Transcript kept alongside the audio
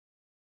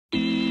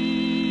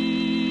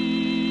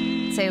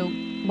So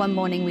one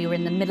morning we were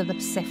in the middle of the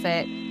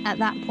Pacific. At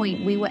that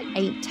point, we were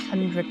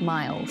 800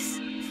 miles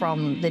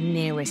from the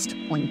nearest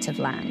point of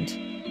land.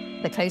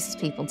 The closest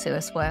people to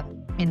us were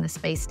in the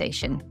space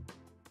station,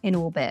 in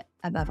orbit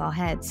above our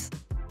heads.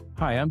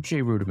 Hi, I'm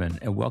Jay Ruderman,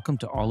 and welcome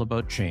to All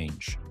About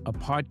Change, a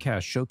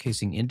podcast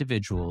showcasing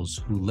individuals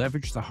who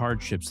leverage the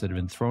hardships that have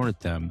been thrown at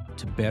them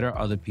to better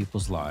other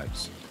people's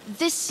lives.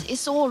 This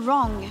is all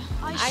wrong.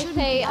 I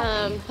say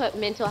put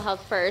mental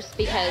health first,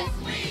 because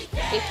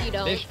if you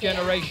don't... This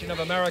generation of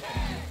Americans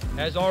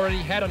has already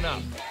had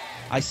enough.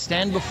 I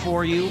stand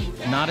before you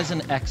not as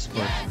an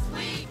expert,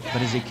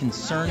 but as a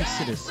concerned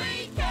citizen.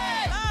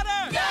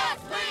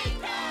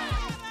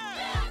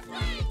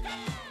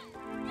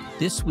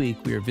 This week,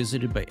 we are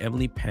visited by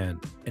Emily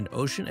Penn, an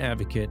ocean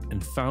advocate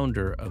and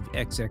founder of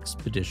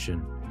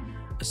eXXpedition,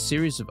 a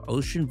series of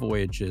ocean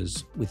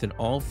voyages with an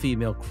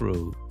all-female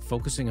crew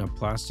focusing on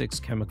plastics,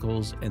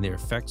 chemicals, and their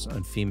effects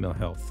on female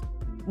health.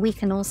 We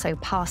can also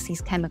pass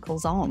these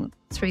chemicals on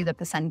through the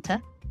placenta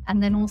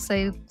and then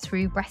also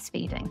through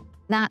breastfeeding.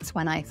 That's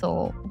when I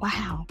thought,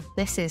 wow,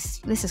 this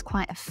is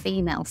quite a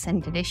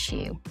female-centered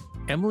issue.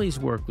 Emily's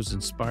work was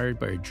inspired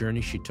by a journey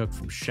she took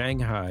from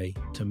Shanghai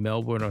to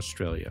Melbourne,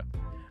 Australia,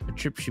 a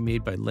trip she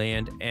made by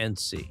land and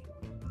sea.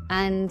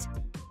 And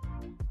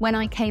when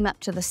I came up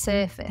to the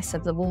surface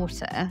of the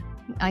water,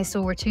 I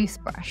saw a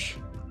toothbrush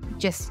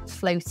just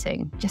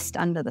floating just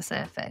under the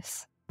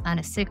surface, and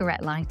a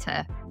cigarette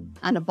lighter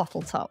and a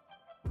bottle top.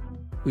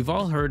 We've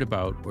all heard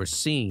about or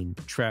seen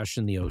trash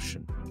in the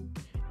ocean.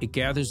 It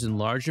gathers in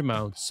large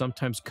amounts,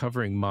 sometimes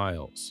covering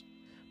miles.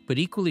 But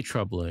equally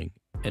troubling,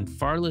 and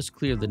far less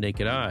clear to the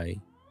naked eye,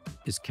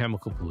 is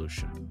chemical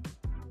pollution.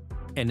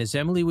 And as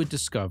Emily would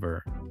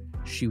discover,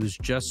 she was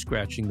just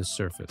scratching the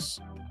surface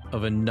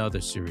of another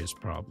serious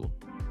problem.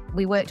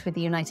 We worked with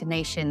the United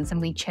Nations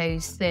and we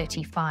chose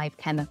 35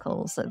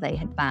 chemicals that they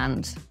had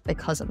banned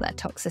because of their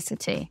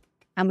toxicity.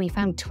 And we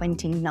found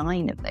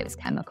 29 of those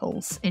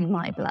chemicals in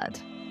my blood.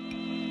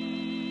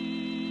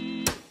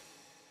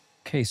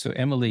 Okay, so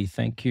Emily,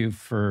 thank you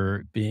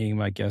for being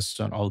my guest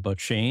on All About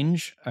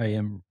Change. I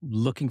am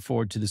looking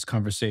forward to this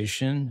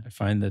conversation. I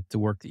find that the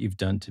work that you've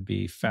done to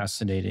be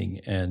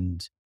fascinating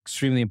and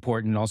extremely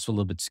important and also a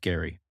little bit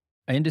scary.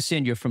 I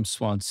understand you're from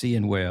Swansea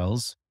in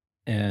Wales,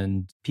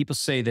 and people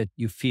say that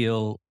you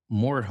feel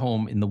more at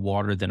home in the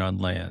water than on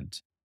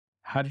land.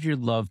 How did your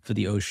love for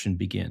the ocean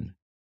begin?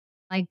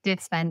 I did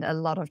spend a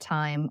lot of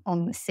time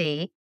on the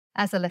sea.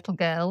 As a little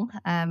girl,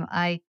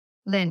 I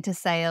learned to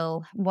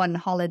sail one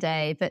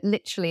holiday, but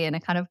literally in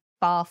a kind of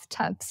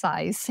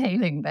bathtub-sized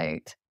sailing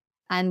boat.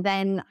 And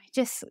then I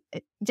just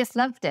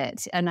loved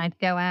it. And I'd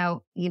go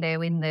out, in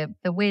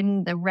the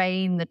wind, the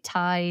rain, the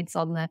tides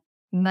on the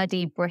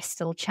muddy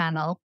Bristol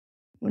Channel.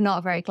 Not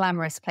a very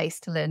glamorous place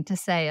to learn to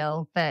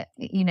sail, but,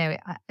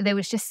 there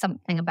was just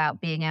something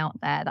about being out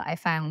there that I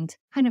found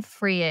kind of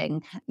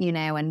freeing,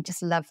 and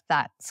just loved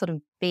that sort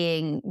of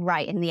being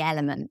right in the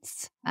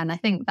elements. And I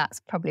think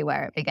that's probably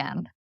where it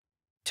began.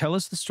 Tell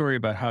us the story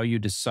about how you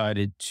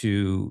decided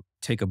to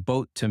take a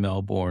boat to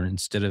Melbourne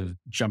instead of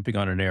jumping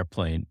on an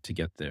airplane to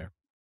get there.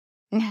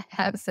 Yeah,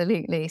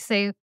 absolutely.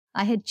 So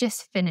I had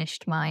just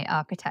finished my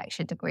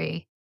architecture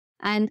degree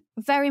and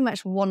very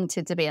much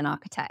wanted to be an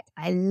architect.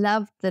 I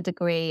loved the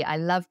degree. I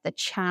loved the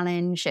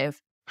challenge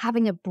of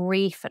having a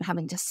brief and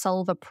having to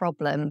solve a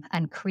problem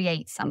and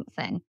create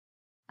something.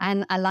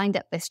 And I lined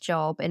up this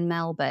job in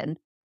Melbourne.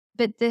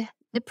 But the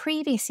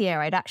previous year,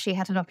 I'd actually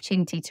had an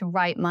opportunity to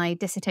write my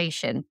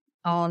dissertation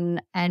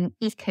on an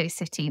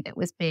eco-city that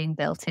was being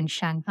built in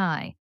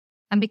Shanghai.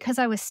 And because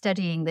I was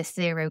studying this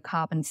zero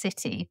carbon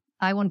city,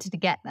 I wanted to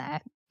get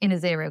there in a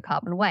zero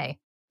carbon way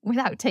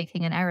without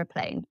taking an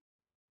aeroplane.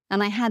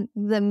 And I had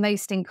the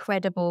most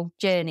incredible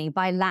journey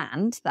by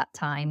land that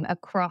time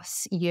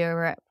across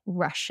Europe,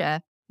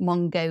 Russia,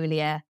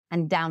 Mongolia,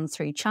 and down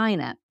through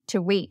China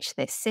to reach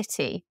this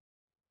city.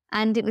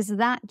 And it was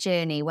that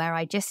journey where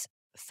I just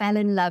fell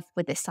in love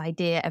with this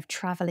idea of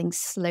traveling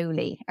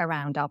slowly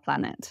around our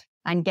planet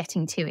and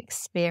getting to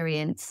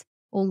experience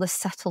all the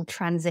subtle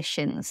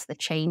transitions, the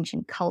change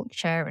in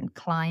culture and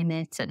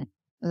climate and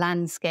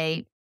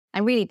landscape,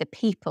 and really the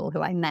people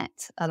who I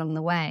met along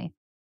the way.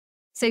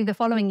 So the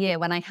following year,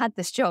 when I had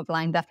this job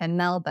lined up in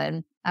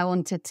Melbourne, I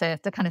wanted to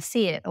kind of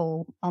see it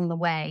all on the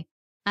way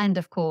and,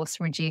 of course,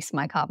 reduce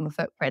my carbon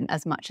footprint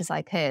as much as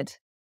I could.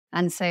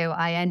 And so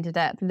I ended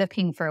up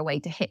looking for a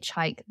way to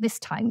hitchhike, this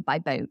time by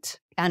boat,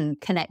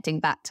 and connecting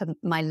back to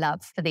my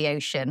love for the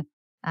ocean,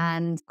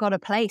 and got a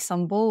place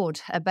on board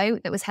a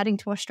boat that was heading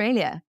to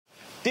Australia.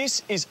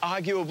 This is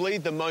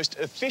arguably the most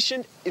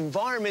efficient,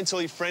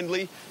 environmentally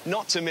friendly,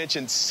 not to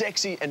mention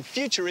sexy and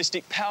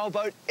futuristic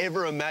powerboat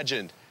ever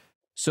imagined.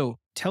 So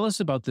tell us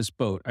about this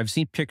boat. I've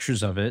seen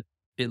pictures of it.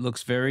 It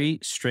looks very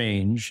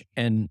strange.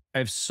 And I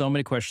have so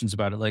many questions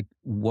about it. Like,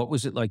 what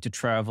was it like to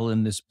travel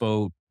in this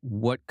boat?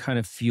 What kind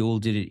of fuel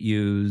did it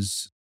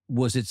use?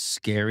 Was it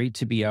scary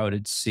to be out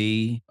at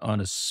sea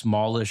on a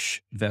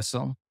smallish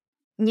vessel?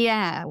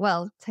 Yeah,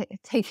 well,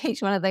 take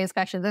each one of those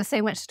questions. There's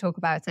so much to talk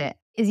about it.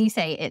 as you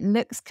say, it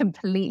looks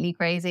completely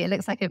crazy. It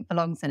looks like it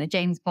belongs in a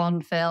James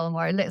Bond film,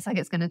 or it looks like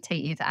it's going to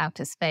take you to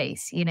outer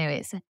space.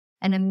 It's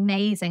an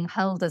amazing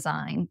hull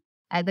design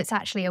that's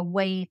actually a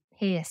wave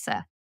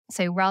piercer.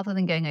 So rather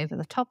than going over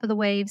the top of the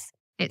waves,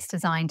 it's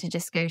designed to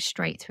just go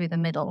straight through the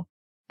middle,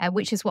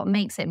 which is what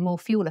makes it more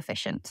fuel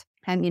efficient.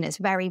 And, it's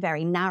very,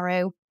 very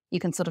narrow. You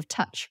can sort of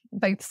touch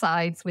both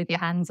sides with your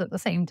hands at the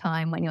same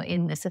time when you're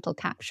in this little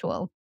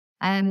capsule.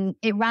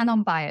 It ran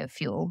on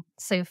biofuel.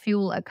 So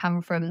fuel that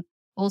come from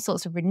all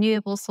sorts of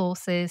renewable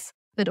sources,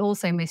 but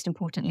also most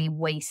importantly,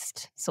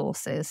 waste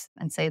sources.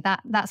 And so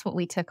that's what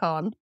we took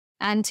on.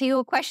 And to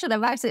your question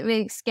about it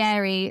being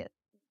scary,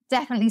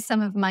 definitely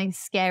some of my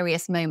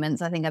scariest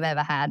moments I think I've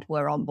ever had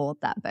were on board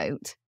that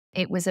boat.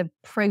 It was a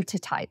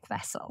prototype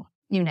vessel.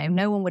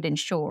 No one would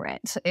insure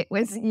it. It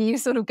was you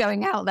sort of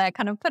going out there,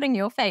 kind of putting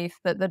your faith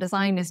that the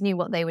designers knew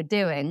what they were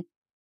doing.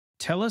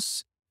 Tell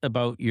us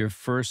about your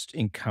first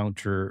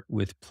encounter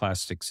with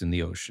plastics in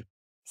the ocean.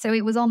 So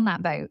it was on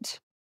that boat.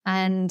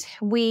 And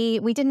we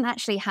didn't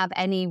actually have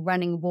any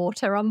running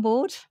water on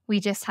board. We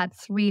just had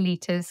 3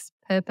 liters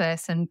per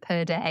person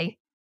per day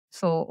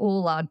for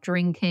all our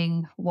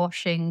drinking,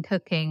 washing,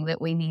 cooking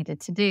that we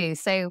needed to do.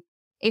 So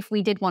if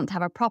we did want to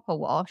have a proper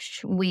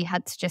wash, we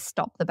had to just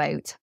stop the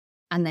boat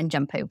and then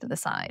jump over the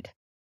side.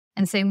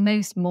 And so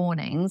most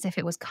mornings, if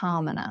it was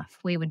calm enough,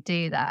 we would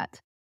do that.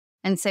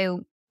 And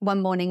so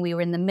one morning we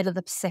were in the middle of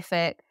the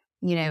Pacific,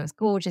 it was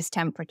gorgeous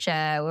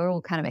temperature. We were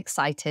all kind of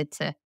excited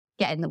to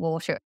get in the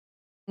water.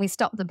 We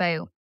stopped the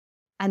boat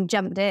and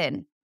jumped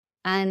in.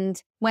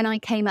 And when I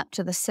came up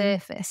to the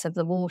surface of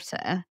the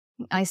water,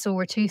 I saw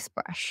a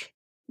toothbrush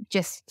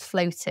just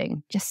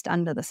floating just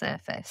under the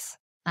surface,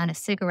 and a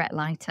cigarette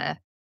lighter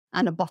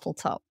and a bottle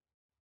top.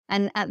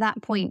 And at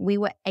that point, we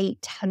were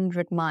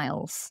 800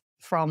 miles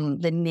from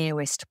the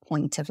nearest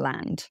point of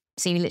land.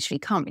 So you literally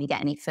can't really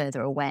get any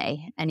further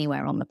away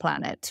anywhere on the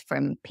planet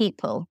from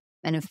people.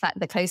 And in fact,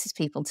 the closest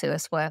people to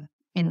us were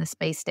in the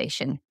space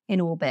station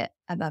in orbit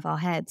above our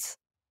heads.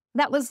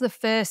 That was the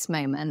first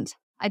moment.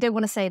 I don't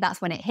want to say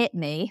that's when it hit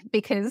me,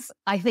 because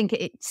I think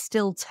it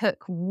still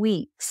took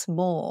weeks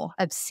more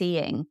of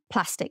seeing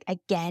plastic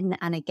again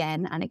and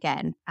again and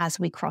again as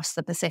we crossed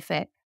the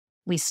Pacific.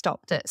 We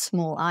stopped at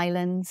small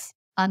islands,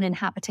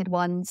 uninhabited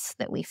ones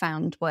that we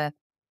found were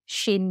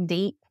shin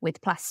deep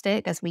with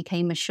plastic as we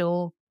came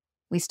ashore.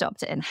 We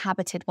stopped at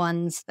inhabited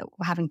ones that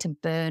were having to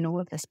burn all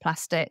of this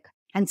plastic.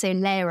 And so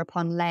layer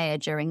upon layer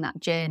during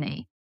that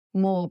journey,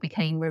 more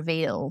became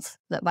revealed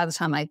that by the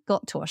time I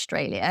got to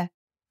Australia,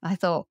 I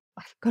thought,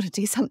 I've got to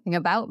do something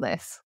about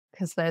this,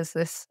 because there's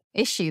this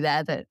issue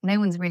there that no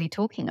one's really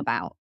talking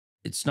about.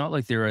 It's not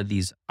like there are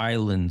these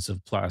islands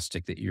of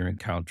plastic that you're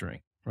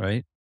encountering,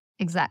 right?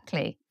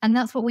 Exactly. And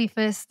that's what we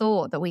first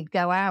thought, that we'd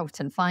go out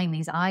and find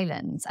these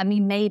islands. I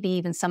mean, maybe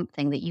even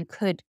something that you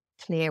could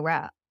clear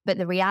up. But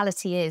the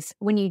reality is,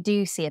 when you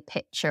do see a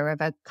picture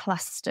of a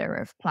cluster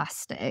of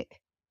plastic,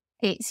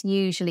 it's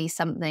usually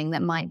something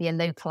that might be a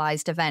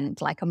localized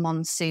event, like a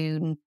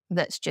monsoon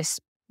that's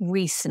just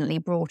recently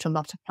brought a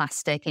lot of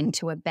plastic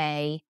into a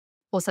bay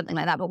or something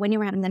like that. But when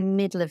you're out in the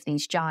middle of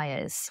these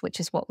gyres, which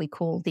is what we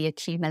call the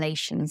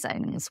accumulation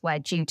zones, where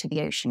due to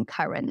the ocean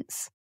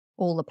currents,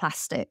 all the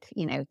plastic,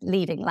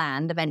 leaving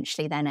land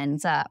eventually then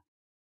ends up.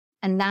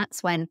 And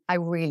that's when I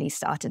really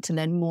started to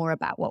learn more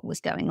about what was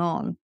going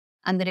on,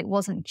 and that it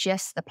wasn't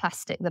just the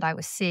plastic that I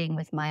was seeing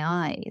with my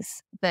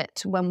eyes,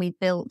 but when we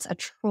built a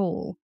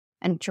trawl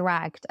and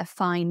dragged a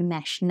fine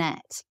mesh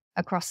net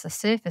across the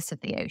surface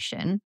of the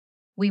ocean,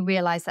 we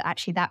realized that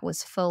actually that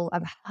was full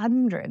of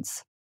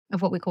hundreds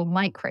of what we call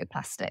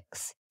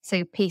microplastics.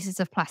 So pieces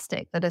of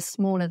plastic that are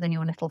smaller than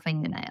your little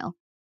fingernail.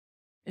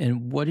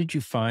 And what did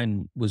you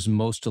find was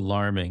most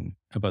alarming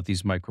about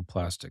these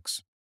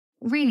microplastics?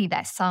 Really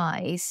their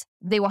size.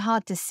 They were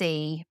hard to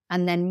see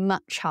and then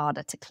much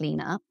harder to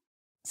clean up.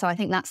 So I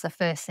think that's the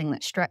first thing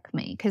that struck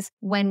me, because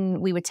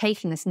when we were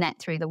taking this net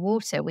through the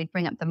water, we'd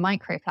bring up the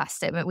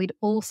microplastic, but we'd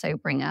also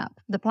bring up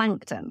the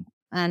plankton.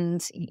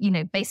 And,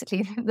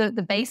 basically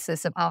the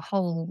basis of our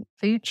whole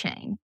food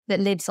chain that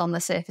lives on the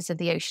surface of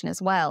the ocean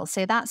as well.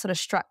 So that sort of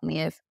struck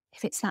me of,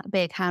 if it's that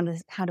big, how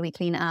do we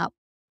clean it up?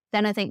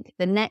 Then I think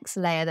the next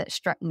layer that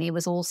struck me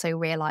was also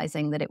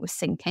realizing that it was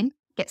sinking,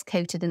 gets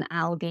coated in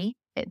algae.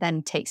 It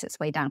then takes its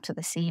way down to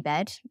the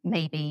seabed,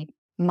 maybe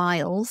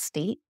miles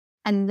deep.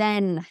 And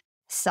then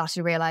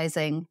started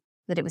realizing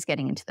that it was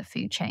getting into the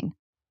food chain.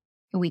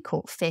 We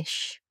caught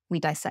fish. We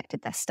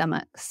dissected their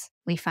stomachs.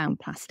 We found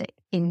plastic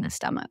in the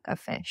stomach of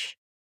fish.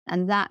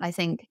 And that, I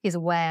think, is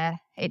where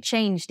it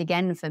changed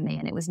again for me.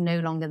 And it was no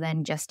longer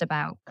then just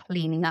about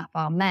cleaning up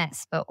our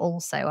mess, but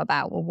also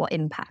about, well, what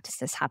impact is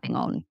this having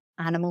on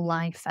animal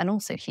life and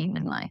also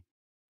human life?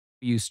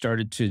 You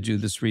started to do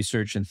this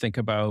research and think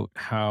about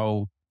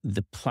how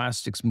the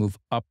plastics move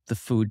up the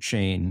food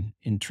chain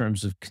in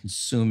terms of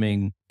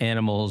consuming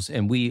animals.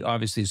 And we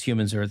obviously as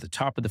humans are at the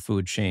top of the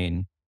food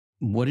chain.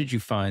 What did you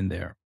find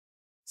there?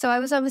 So I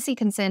was obviously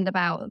concerned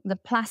about the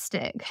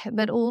plastic,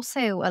 but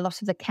also a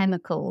lot of the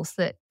chemicals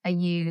that are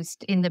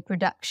used in the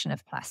production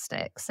of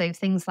plastic. So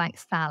things like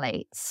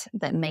phthalates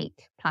that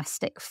make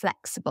plastic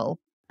flexible,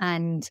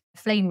 and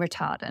flame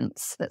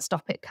retardants that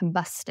stop it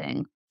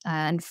combusting,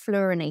 and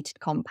fluorinated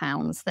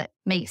compounds that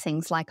make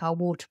things like our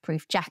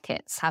waterproof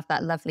jackets have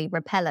that lovely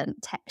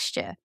repellent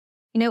texture.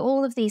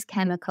 All of these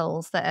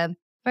chemicals that are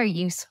very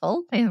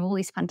useful, they have all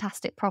these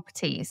fantastic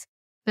properties,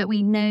 but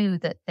we know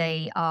that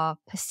they are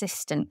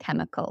persistent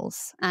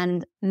chemicals,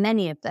 and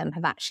many of them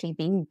have actually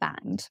been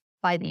banned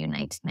by the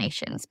United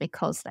Nations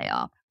because they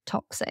are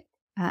toxic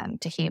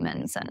to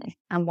humans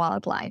and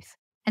wildlife.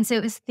 And so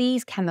it was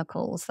these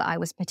chemicals that I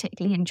was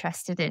particularly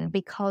interested in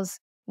because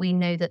we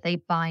know that they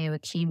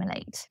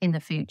bioaccumulate in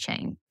the food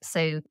chain.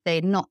 So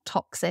they're not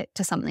toxic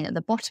to something at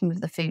the bottom of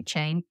the food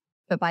chain,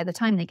 but by the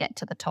time they get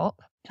to the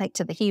top, like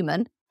to the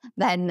human,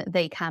 then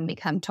they can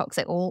become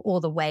toxic, or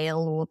the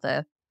whale or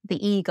the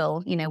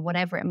eagle,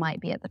 whatever it might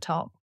be at the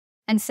top.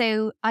 And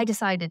so I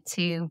decided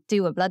to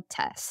do a blood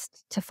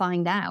test to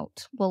find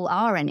out, well,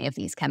 are any of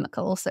these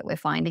chemicals that we're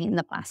finding in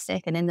the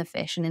plastic and in the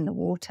fish and in the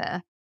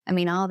water,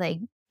 are they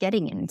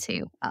getting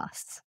into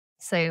us?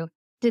 So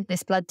did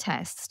this blood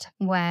test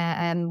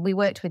where we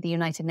worked with the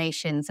United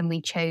Nations and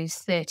we chose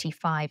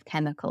 35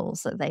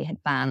 chemicals that they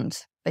had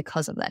banned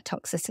because of their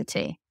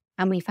toxicity.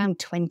 And we found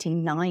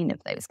 29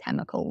 of those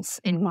chemicals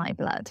in my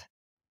blood.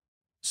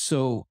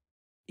 So,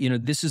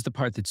 this is the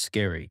part that's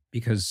scary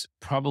because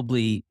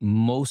probably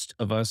most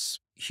of us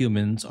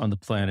humans on the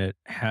planet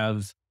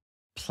have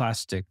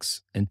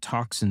plastics and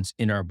toxins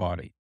in our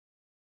body.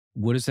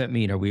 What does that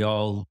mean? Are we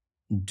all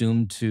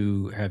doomed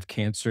to have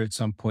cancer at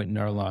some point in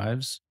our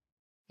lives?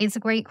 It's a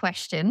great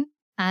question,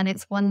 and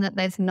it's one that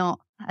there's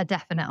not a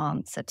definite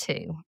answer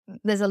to.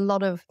 There's a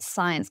lot of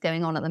science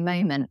going on at the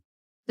moment.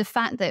 The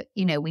fact that,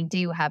 we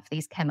do have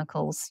these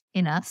chemicals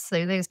in us,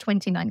 so those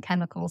 29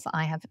 chemicals that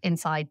I have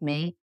inside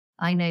me,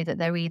 I know that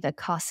they're either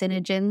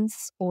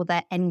carcinogens or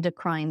they're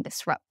endocrine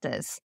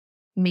disruptors,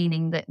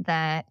 meaning that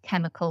they're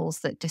chemicals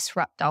that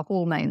disrupt our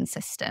hormone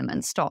system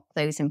and stop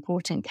those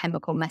important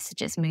chemical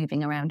messages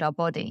moving around our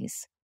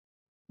bodies.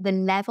 The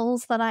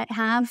levels that I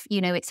have,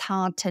 it's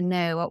hard to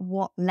know at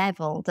what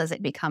level does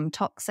it become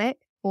toxic,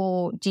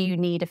 or do you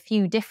need a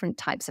few different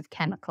types of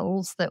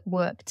chemicals that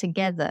work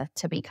together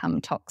to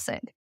become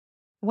toxic?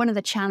 One of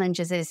the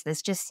challenges is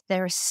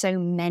there are so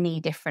many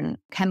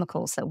different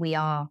chemicals that we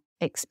are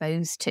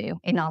exposed to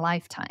in our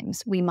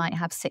lifetimes. We might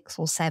have 600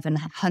 or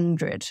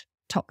 700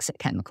 toxic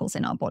chemicals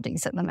in our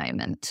bodies at the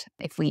moment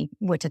if we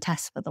were to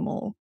test for them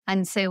all.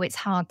 And so it's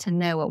hard to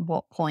know at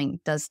what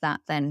point does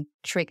that then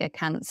trigger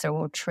cancer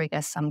or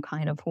trigger some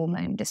kind of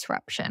hormone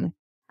disruption.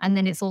 And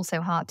then it's also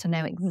hard to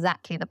know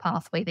exactly the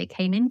pathway they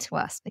came into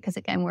us because,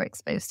 again, we're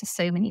exposed to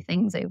so many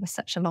things over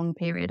such a long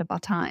period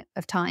of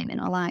time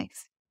in our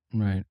life.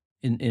 Right.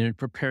 In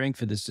preparing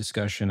for this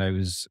discussion, I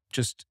was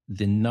just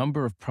the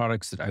number of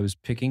products that I was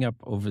picking up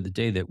over the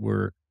day that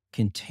were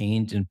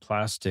contained in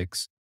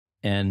plastics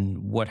and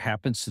what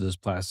happens to those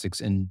plastics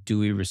and do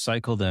we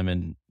recycle them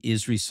and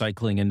is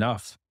recycling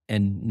enough?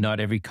 And not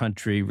every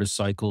country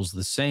recycles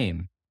the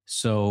same.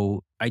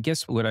 So I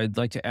guess what I'd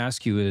like to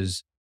ask you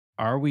is,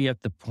 are we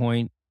at the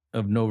point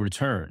of no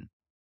return?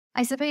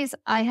 I suppose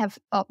I have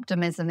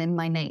optimism in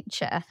my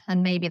nature,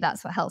 and maybe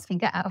that's what helps me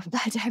get out of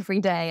bed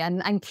every day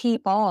and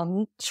keep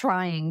on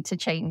trying to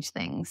change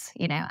things,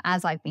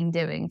 as I've been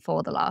doing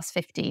for the last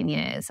 15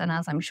 years, and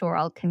as I'm sure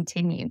I'll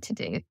continue to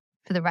do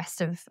for the rest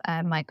of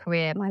my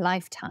career, my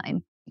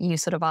lifetime. You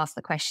sort of asked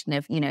the question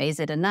of, is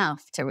it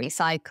enough to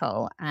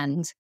recycle?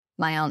 And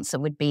my answer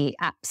would be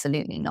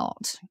absolutely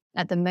not.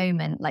 At the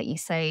moment, like you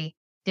say,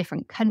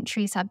 different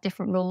countries have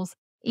different rules.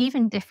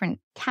 Even different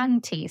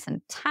counties and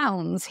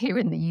towns here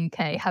in the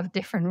UK have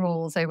different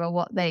rules over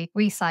what they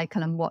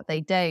recycle and what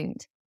they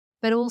don't.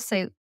 But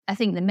also, I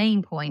think the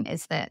main point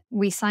is that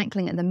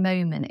recycling at the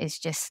moment is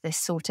just this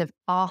sort of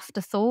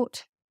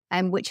afterthought,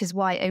 which is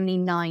why only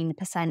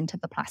 9%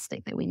 of the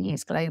plastic that we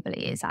use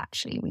globally is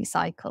actually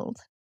recycled.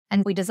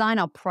 And we design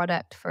our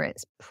product for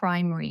its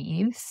primary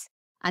use.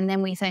 And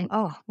then we think,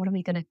 oh, what are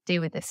we going to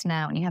do with this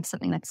now? And you have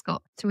something that's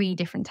got 3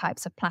 different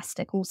types of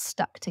plastic all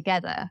stuck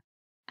together.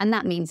 And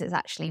that means it's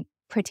actually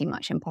pretty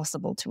much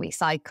impossible to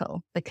recycle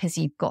because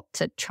you've got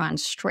to try and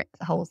strip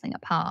the whole thing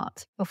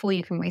apart before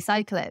you can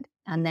recycle it.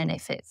 And then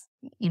if it's,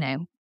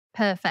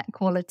 perfect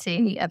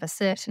quality of a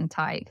certain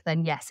type,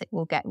 then yes, it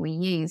will get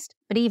reused.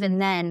 But even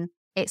then,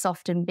 it's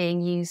often being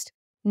used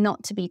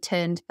not to be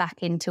turned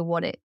back into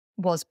what it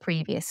was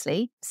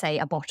previously, say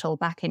a bottle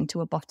back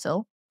into a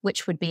bottle,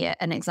 which would be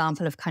an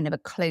example of kind of a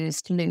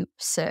closed loop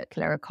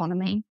circular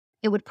economy.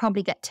 It would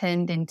probably get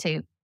turned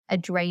into a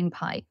drain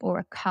pipe or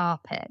a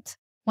carpet.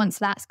 Once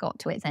that's got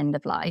to its end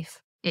of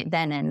life, it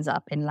then ends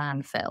up in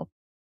landfill.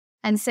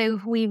 And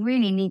so we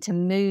really need to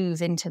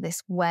move into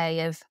this way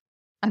of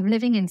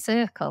living in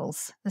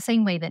circles, the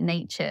same way that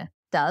nature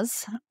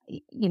does,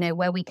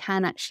 where we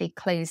can actually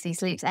close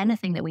these loops.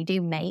 Anything that we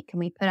do make and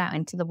we put out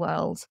into the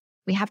world,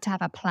 we have to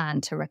have a plan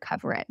to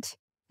recover it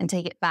and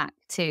take it back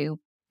to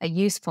a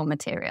useful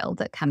material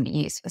that can be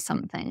used for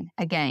something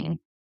again,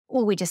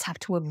 or we just have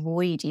to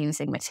avoid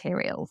using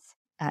materials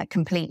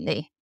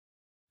completely.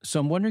 So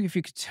I'm wondering if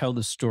you could tell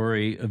the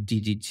story of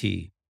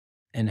DDT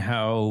and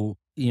how,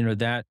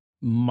 that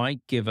might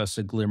give us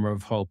a glimmer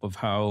of hope of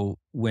how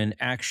when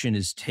action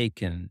is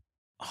taken,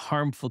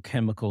 harmful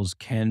chemicals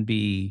can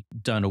be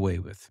done away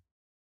with.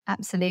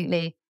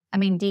 Absolutely. I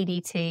mean,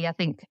 DDT, I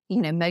think,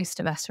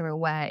 most of us are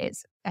aware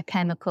it's a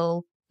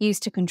chemical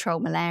used to control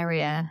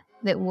malaria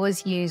that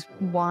was used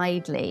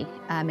widely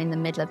in the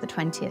middle of the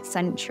 20th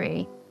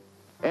century.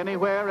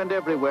 Anywhere and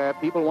everywhere,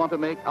 people want to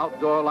make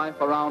outdoor life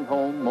around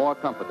home more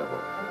comfortable.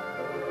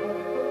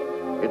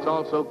 It's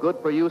also good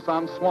for use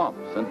on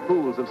swamps and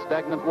pools of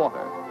stagnant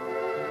water,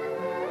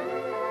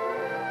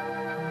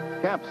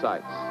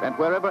 campsites, and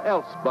wherever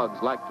else bugs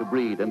like to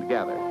breed and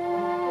gather.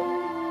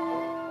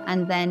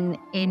 And then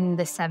in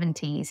the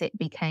 70s, it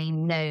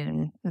became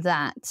known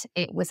that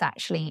it was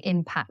actually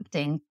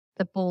impacting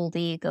the bald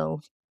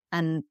eagle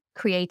and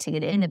creating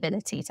an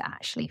inability to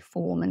actually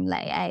form and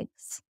lay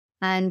eggs.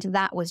 And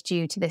that was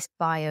due to this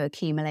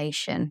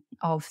bioaccumulation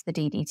of the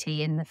DDT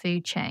in the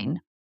food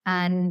chain.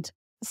 And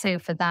so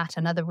for that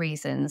and other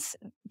reasons,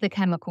 the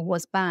chemical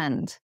was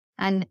banned.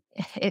 And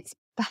it's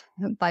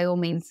by all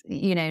means,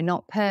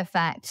 not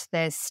perfect.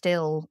 There's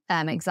still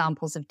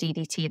examples of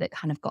DDT that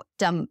kind of got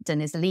dumped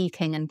and is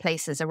leaking in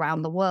places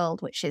around the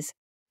world, which is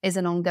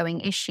an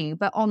ongoing issue.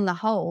 But on the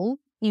whole,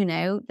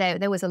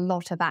 there was a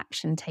lot of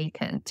action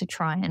taken to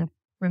try and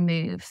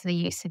remove the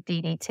use of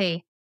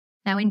DDT.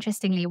 Now,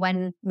 interestingly,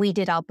 when we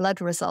did our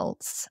blood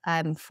results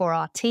for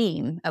our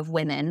team of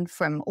women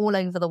from all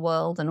over the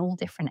world and all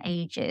different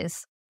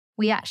ages,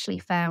 we actually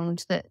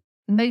found that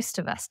most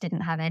of us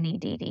didn't have any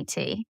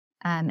DDT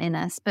in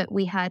us, but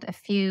we had a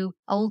few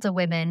older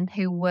women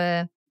who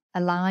were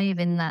alive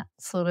in that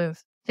sort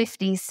of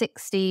 50s,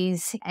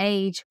 60s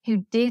age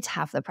who did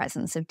have the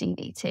presence of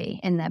DDT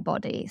in their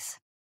bodies.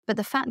 But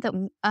the fact that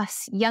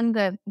us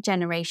younger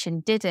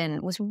generation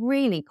didn't was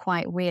really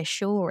quite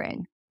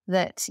reassuring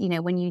that,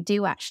 when you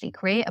do actually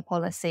create a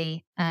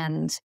policy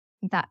and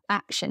that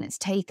action is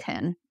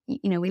taken,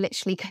 we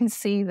literally can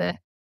see the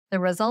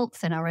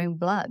results in our own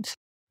blood.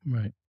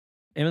 Right.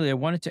 Emily, I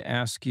wanted to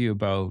ask you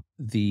about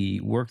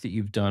the work that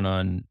you've done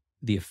on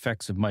the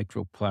effects of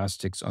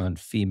microplastics on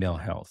female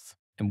health.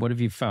 And what have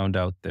you found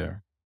out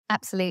there?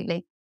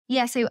 Absolutely.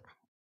 Yeah, so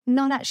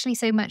not actually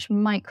so much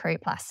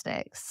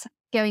microplastics.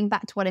 Going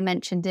back to what I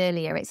mentioned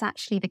earlier, it's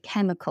actually the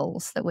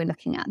chemicals that we're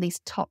looking at, these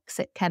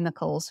toxic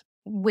chemicals,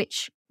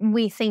 which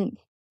we think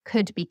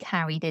could be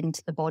carried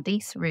into the body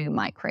through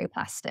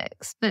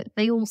microplastics, but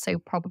they also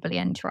probably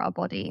enter our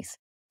bodies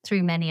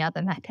through many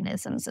other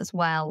mechanisms as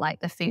well, like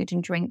the food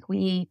and drink we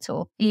eat,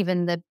 or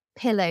even the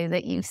pillow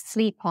that you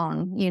sleep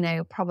on,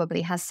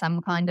 probably has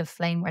some kind of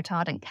flame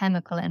retardant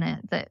chemical in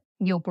it that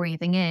you're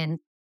breathing in.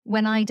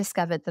 When I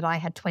discovered that I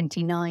had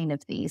 29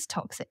 of these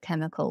toxic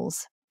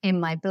chemicals in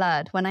my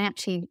blood, when I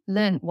actually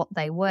learned what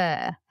they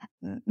were,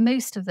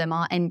 most of them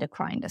are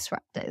endocrine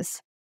disruptors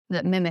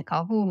that mimic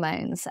our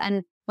hormones.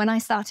 And when I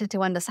started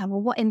to understand,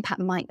 well, what impact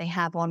might they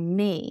have on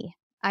me,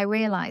 I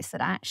realized that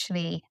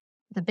actually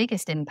the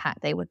biggest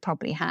impact they would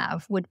probably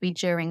have would be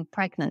during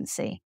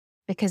pregnancy,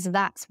 because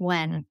that's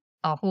when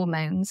our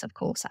hormones, of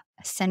course, are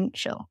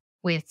essential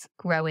with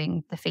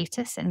growing the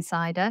fetus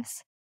inside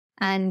us.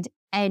 And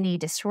any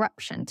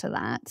disruption to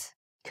that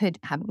could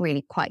have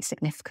really quite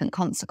significant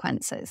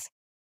consequences.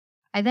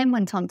 I then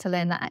went on to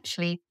learn that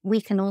actually we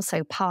can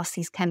also pass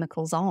these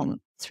chemicals on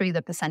through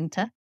the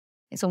placenta.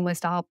 It's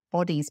almost our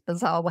body's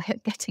bizarre way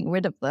of getting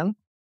rid of them.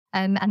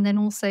 And then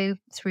also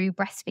through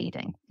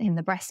breastfeeding in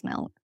the breast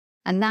milk.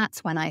 And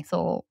that's when I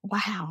thought,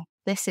 wow,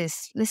 this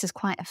is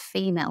quite a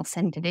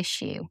female-centered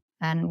issue.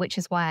 And which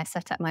is why I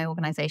set up my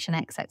organization,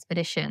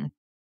 eXXpedition,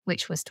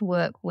 which was to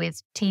work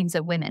with teams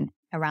of women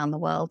around the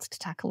world to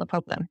tackle the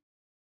problem.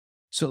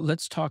 So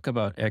let's talk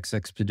about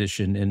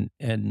eXXpedition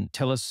and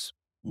tell us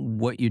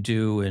what you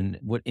do and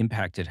what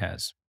impact it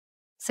has.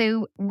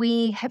 So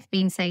we have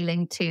been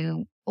sailing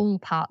to all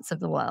parts of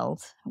the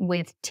world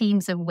with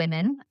teams of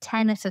women,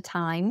 10 at a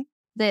time,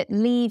 that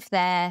leave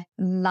their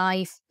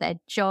life, their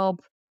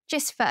job,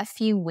 just for a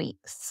few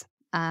weeks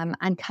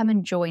and come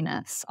and join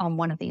us on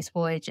one of these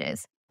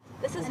voyages.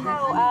 This is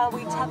how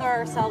we tether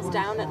ourselves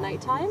down at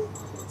nighttime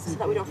so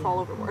that we don't fall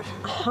overboard.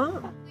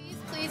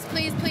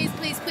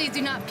 Please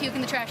do not puke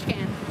in the trash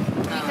can,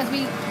 because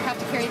we have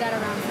to carry that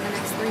around for the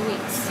next 3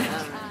 weeks.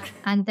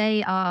 And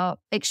they are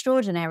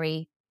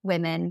extraordinary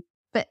women,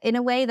 but in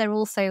a way they're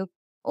also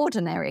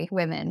ordinary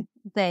women.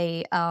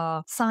 They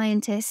are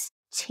scientists,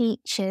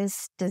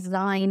 teachers,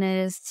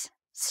 designers,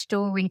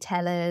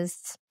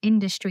 storytellers,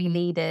 industry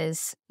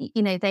leaders.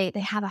 They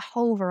have a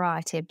whole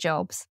variety of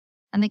jobs.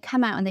 And they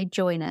come out and they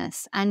join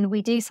us. And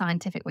we do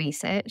scientific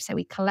research. So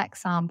we collect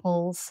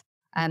samples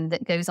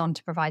that goes on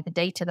to provide the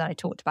data that I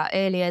talked about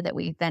earlier, that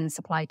we then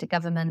supply to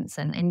governments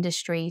and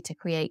industry to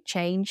create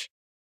change.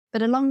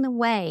 But along the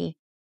way,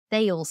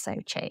 they also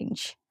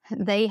change.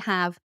 They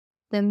have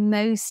the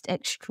most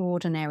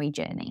extraordinary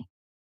journey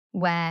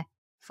where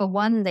For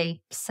one,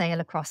 they sail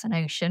across an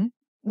ocean,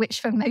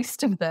 which for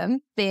most of them,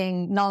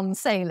 being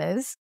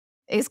non-sailors,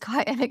 is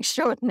quite an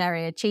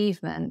extraordinary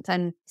achievement.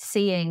 And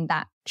seeing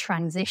that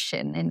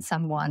transition in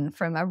someone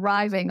from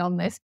arriving on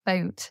this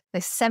boat,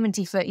 this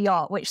 70-foot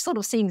yacht, which sort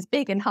of seems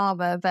big in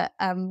harbour, but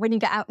when you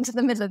get out into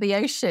the middle of the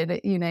ocean,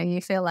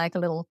 you feel like a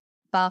little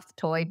bath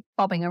toy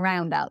bobbing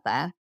around out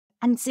there.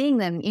 And seeing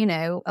them,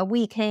 a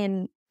week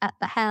in at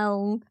the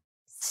helm,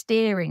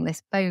 steering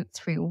this boat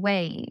through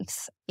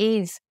waves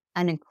is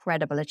an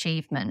incredible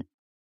achievement.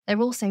 They're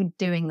also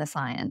doing the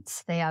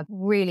science. They are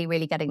really,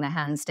 really getting their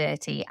hands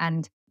dirty.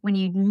 And when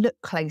you look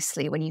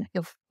closely, when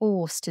you're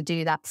forced to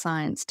do that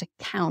science, to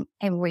count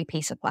every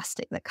piece of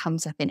plastic that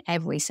comes up in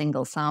every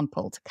single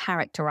sample, to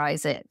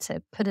characterize it,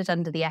 to put it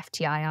under the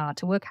FTIR,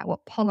 to work out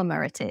what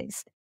polymer it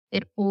is,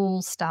 it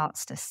all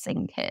starts to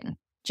sink in.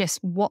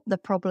 Just what the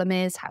problem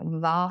is, how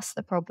vast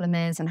the problem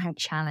is, and how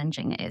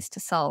challenging it is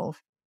to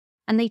solve.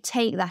 And they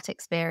take that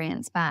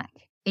experience back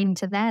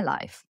into their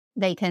life.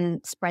 They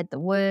can spread the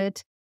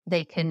word.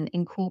 They can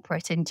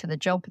incorporate into the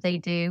job they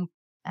do.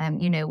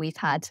 We've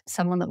had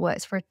someone that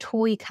works for a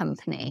toy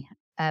company,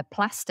 a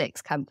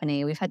plastics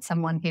company. We've had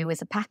someone who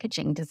is a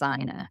packaging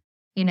designer,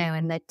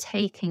 and they're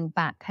taking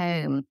back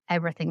home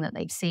everything that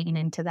they've seen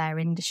into their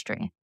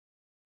industry.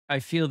 I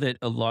feel that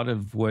a lot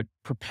of what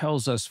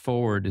propels us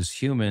forward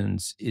as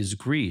humans is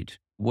greed.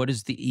 What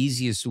is the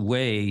easiest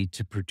way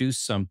to produce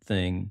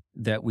something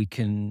that we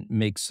can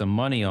make some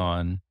money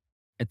on?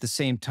 At the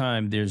same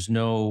time,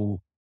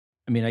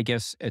 I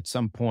guess at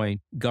some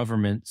point,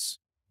 governments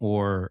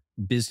or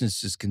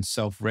businesses can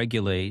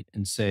self-regulate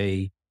and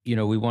say,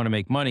 we want to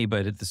make money,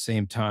 but at the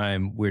same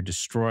time, we're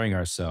destroying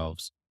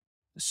ourselves.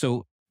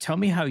 So tell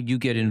me how you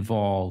get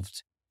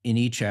involved in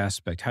each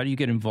aspect. How do you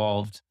get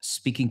involved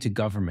speaking to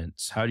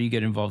governments? How do you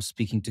get involved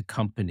speaking to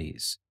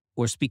companies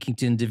or speaking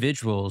to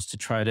individuals to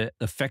try to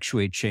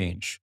effectuate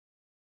change?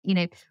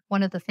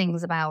 One of the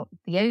things about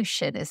the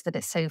ocean is that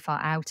it's so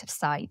far out of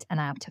sight and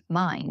out of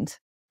mind.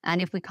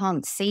 And if we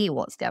can't see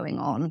what's going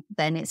on,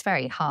 then it's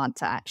very hard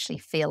to actually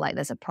feel like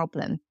there's a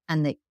problem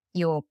and that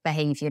your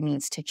behavior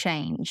needs to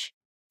change.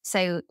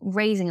 So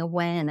raising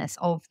awareness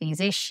of these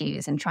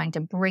issues and trying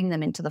to bring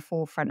them into the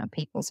forefront of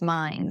people's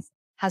minds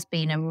has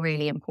been a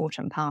really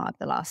important part of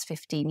the last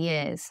 15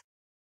 years.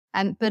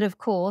 But of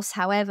course,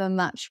 however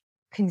much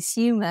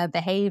consumer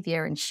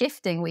behavior and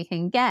shifting we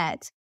can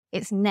get,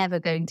 it's never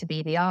going to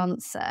be the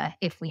answer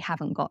if we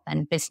haven't got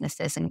then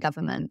businesses and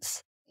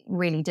governments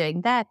really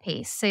doing their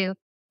piece. So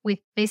with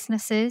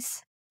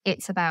businesses,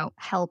 it's about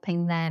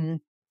helping them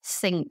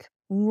think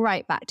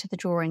right back to the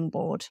drawing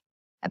board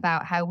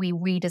about how we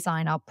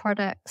redesign our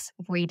products,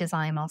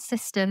 redesign our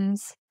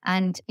systems,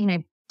 and,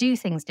 do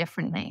things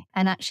differently,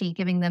 and actually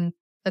giving them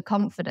the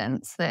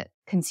confidence that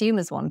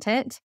consumers want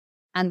it,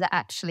 and that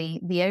actually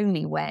the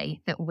only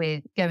way that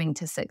we're going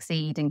to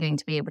succeed and going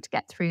to be able to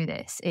get through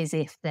this is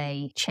if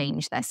they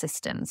change their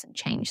systems and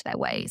change their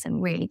ways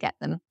and really get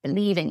them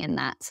believing in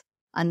that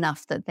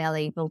enough that they're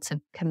able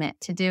to commit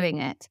to doing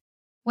it.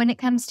 When it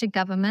comes to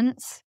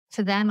governments,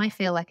 for them, I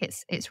feel like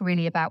it's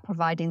really about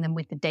providing them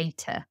with the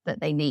data that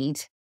they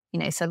need.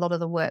 So a lot of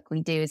the work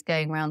we do is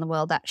going around the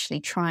world actually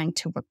trying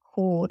to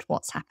record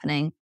what's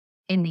happening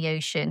in the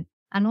ocean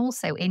and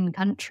also in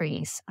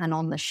countries and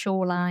on the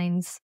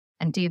shorelines,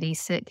 and do these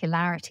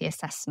circularity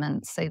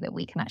assessments so that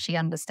we can actually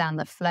understand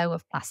the flow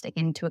of plastic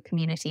into a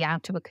community,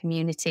 out of a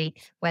community,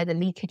 where the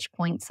leakage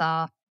points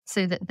are,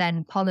 so that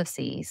then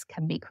policies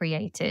can be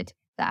created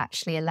that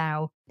actually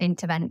allow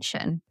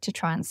intervention to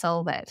try and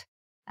solve it.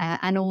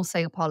 And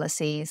also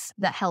policies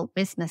that help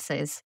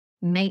businesses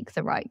make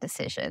the right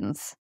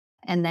decisions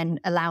and then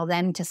allow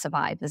them to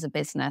survive as a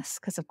business.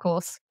 Because, of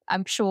course,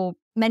 I'm sure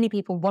many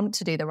people want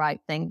to do the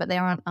right thing, but they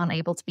aren't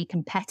able to be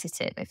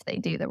competitive if they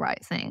do the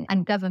right thing.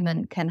 And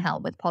government can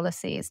help with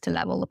policies to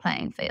level the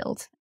playing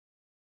field.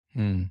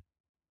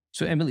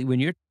 So, Emily, when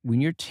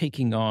you're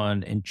taking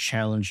on and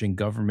challenging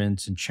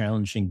governments and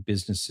challenging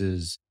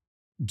businesses,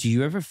 do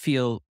you ever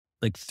feel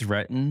like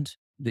threatened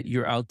that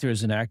you're out there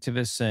as an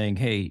activist saying,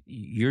 hey,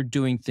 you're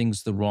doing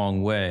things the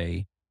wrong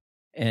way,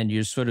 and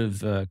you're sort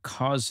of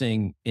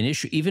causing an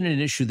issue, even an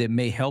issue that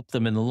may help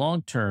them in the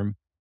long term?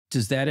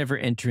 Does that ever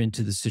enter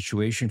into the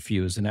situation for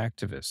you as an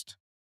activist?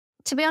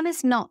 To be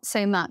honest, not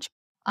so much.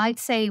 I'd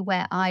say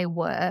where I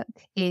work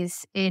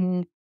is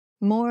in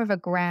more of a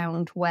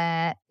ground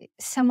where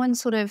someone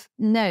sort of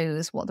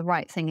knows what the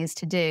right thing is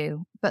to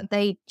do, but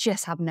they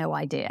just have no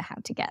idea how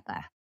to get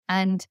there.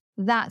 And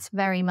that's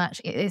very much,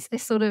 it's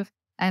this sort of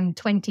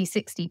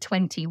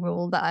 20-60-20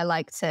 rule that I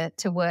like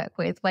to work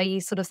with, where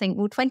you sort of think,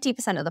 well,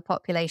 20% of the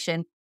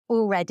population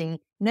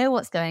already know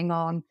what's going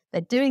on.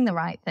 They're doing the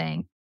right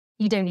thing.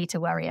 You don't need to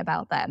worry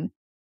about them.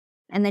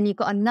 And then you've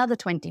got another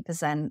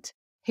 20%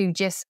 who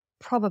just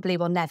probably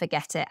will never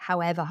get it,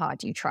 however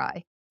hard you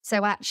try.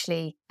 So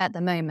actually, at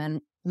the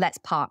moment, let's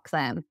park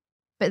them.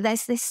 But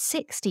there's this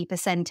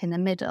 60% in the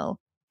middle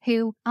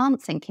who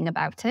aren't thinking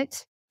about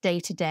it day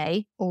to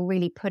day or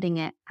really putting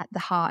it at the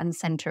heart and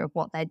center of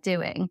what they're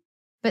doing.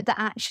 but that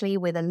actually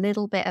with a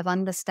little bit of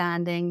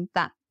understanding,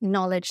 that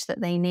knowledge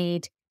that they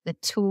need, the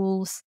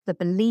tools, the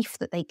belief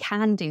that they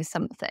can do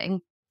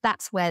something,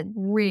 that's where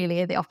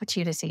really the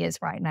opportunity is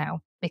right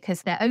now,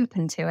 because they're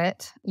open to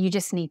it. You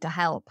just need to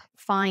help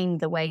find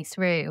the way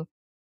through.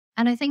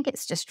 And I think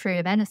it's just true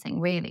of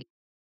anything, really.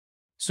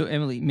 So,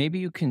 Emily, maybe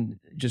you can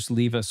just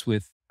leave us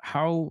with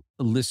how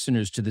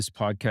listeners to this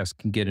podcast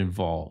can get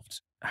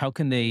involved. How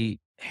can they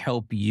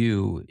help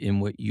you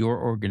in what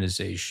your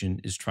organization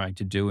is trying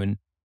to do? And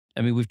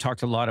I mean, we've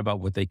talked a lot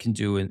about what they can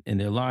do in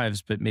their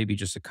lives, but maybe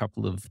just a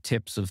couple of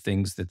tips of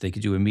things that they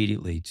could do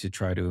immediately to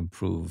try to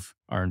improve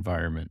our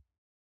environment.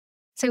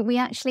 So we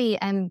actually,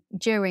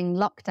 during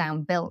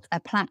lockdown, built a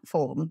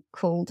platform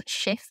called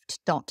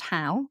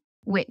shift.how,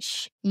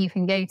 which you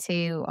can go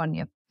to on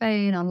your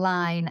phone,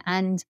 online,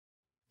 and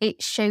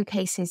it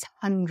showcases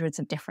hundreds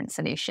of different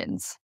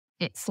solutions.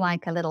 It's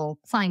like a little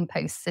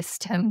signpost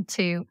system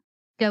to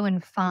go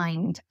and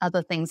find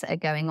other things that are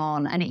going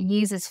on. And it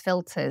uses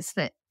filters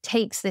that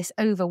takes this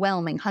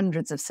overwhelming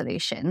hundreds of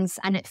solutions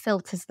and it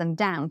filters them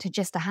down to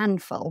just a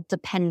handful,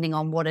 depending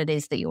on what it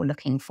is that you're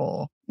looking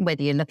for,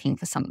 whether you're looking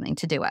for something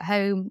to do at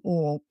home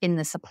or in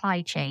the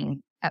supply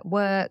chain at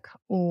work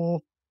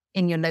or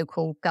in your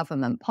local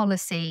government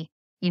policy.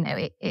 You know,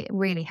 it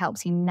really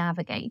helps you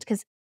navigate,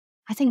 because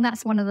I think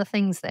that's one of the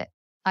things that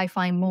I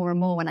find more and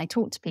more when I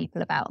talk to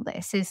people about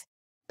this is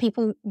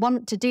people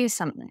want to do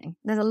something.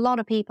 There's a lot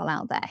of people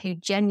out there who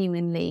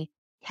genuinely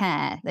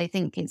care. They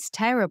think it's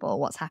terrible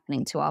what's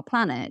happening to our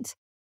planet,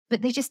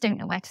 but they just don't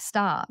know where to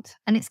start.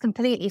 And it's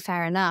completely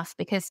fair enough,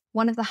 because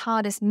one of the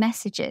hardest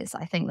messages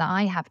I think that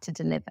I have to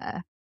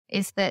deliver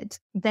is that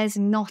there's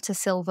not a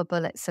silver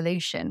bullet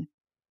solution.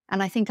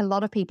 And I think a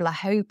lot of people are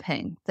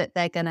hoping that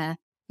they're going to,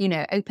 you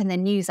know, open their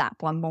news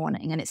app one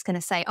morning and it's going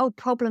to say, oh,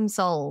 problem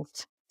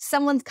solved.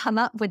 Someone's come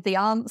up with the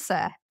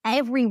answer.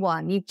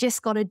 Everyone, you've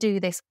just got to do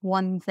this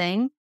one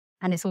thing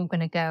and it's all going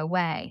to go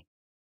away.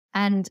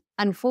 And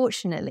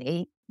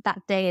unfortunately, that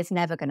day is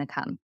never going to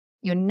come.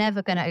 You're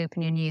never going to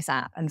open your news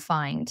app and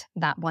find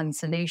that one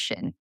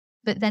solution.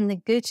 But then the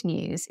good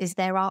news is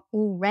there are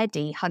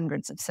already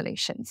hundreds of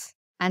solutions.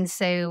 And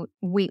so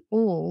we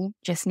all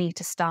just need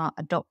to start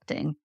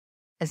adopting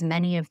as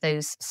many of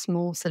those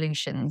small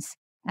solutions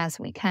as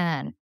we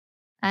can.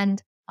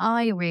 And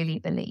I really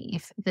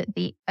believe that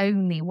the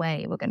only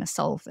way we're going to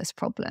solve this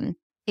problem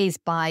is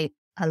by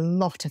a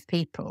lot of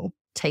people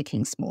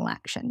taking small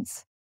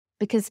actions,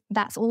 because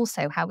that's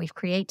also how we've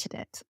created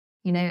it.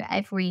 You know,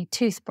 every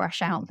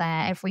toothbrush out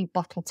there, every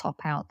bottle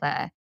top out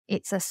there,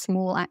 it's a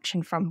small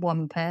action from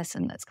one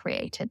person that's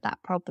created that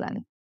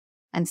problem.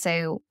 And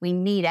so we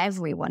need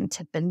everyone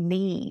to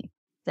believe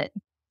that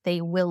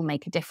they will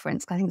make a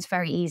difference. I think it's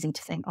very easy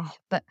to think, oh,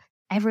 but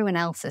everyone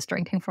else is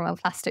drinking from a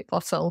plastic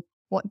bottle.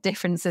 What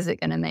difference is it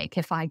going to make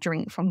if I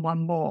drink from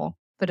one more?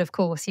 But of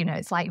course, you know,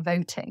 it's like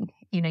voting.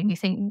 You know, you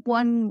think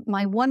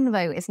my one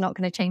vote is not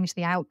going to change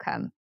the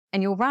outcome.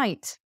 And you're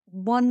right,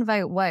 one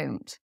vote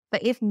won't.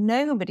 But if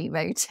nobody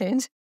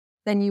voted,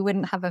 then you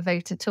wouldn't have a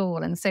vote at all.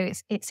 And so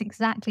it's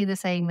exactly the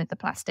same with the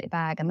plastic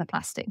bag and the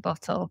plastic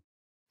bottle.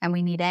 And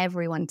we need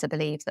everyone to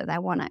believe that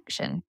their one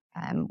action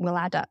will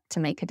add up to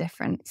make a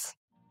difference.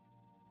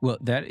 Well,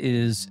 that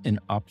is an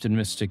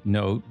optimistic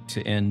note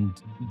to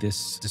end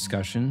this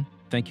discussion.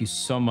 Thank you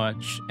so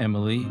much,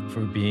 Emily,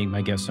 for being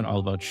my guest on All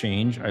About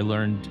Change. I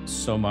learned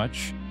so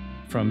much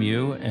from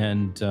you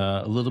and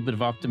a little bit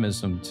of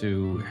optimism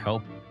to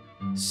help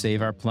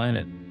save our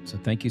planet. So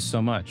thank you so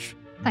much.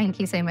 Thank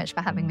you so much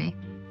for having me.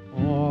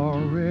 Au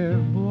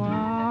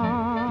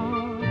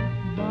revoir,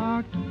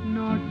 but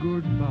not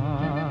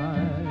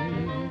goodbye.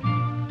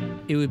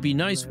 It would be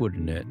nice,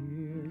 wouldn't it,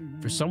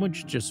 for someone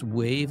to just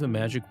wave a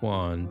magic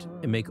wand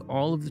and make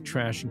all of the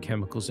trash and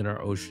chemicals in our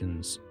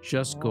oceans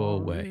just go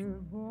away.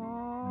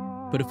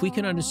 But if we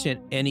can understand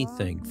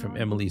anything from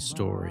Emily's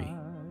story,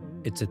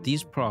 it's that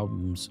these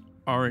problems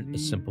aren't a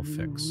simple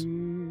fix.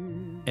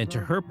 And to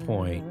her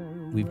point,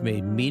 we've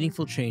made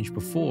meaningful change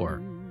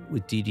before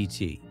with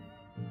DDT.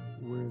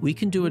 We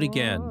can do it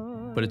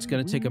again, but it's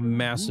going to take a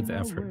massive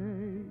effort.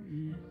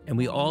 And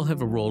we all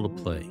have a role to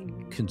play,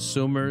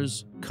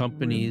 consumers,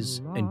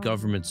 companies, and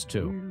governments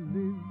too.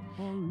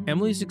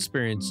 Emily's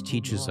experience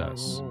teaches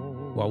us,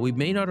 while we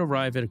may not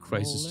arrive at a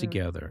crisis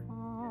together,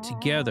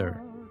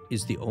 together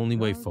is the only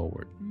way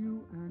forward.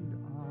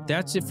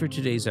 That's it for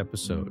today's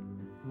episode.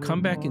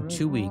 Come back in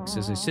 2 weeks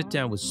as I sit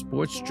down with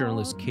sports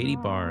journalist Katie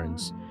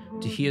Barnes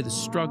to hear the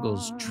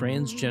struggles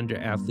transgender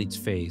athletes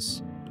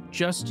face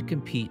just to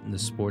compete in the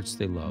sports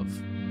they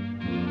love.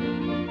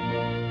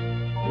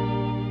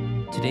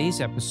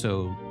 Today's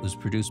episode was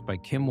produced by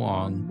Kim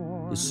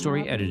Wong, with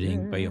story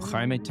editing by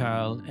Yochai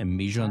Metal and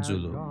Mijan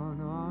Zulu.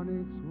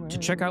 To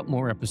check out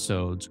more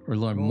episodes or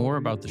learn more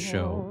about the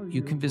show,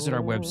 you can visit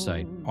our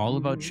website,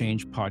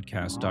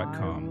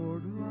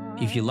 allaboutchangepodcast.com.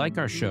 If you like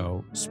our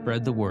show,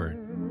 spread the word.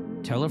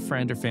 Tell a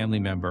friend or family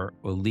member,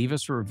 or leave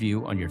us a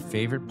review on your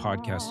favorite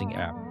podcasting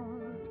app.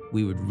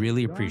 We would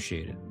really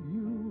appreciate it.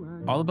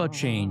 All About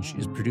Change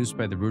is produced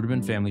by the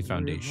Ruderman Family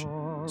Foundation.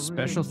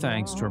 Special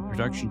thanks to our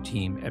production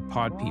team at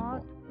Pod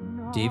People.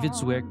 David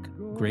Zwick,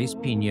 Grace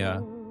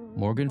Pina,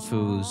 Morgan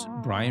Foos,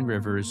 Brian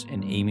Rivers,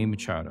 and Amy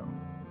Machado.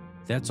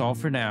 That's all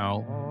for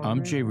now.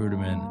 I'm Jay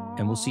Ruderman,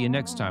 and we'll see you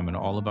next time on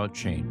All About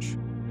Change.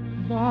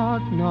 But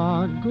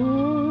not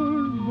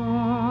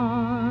goodbye.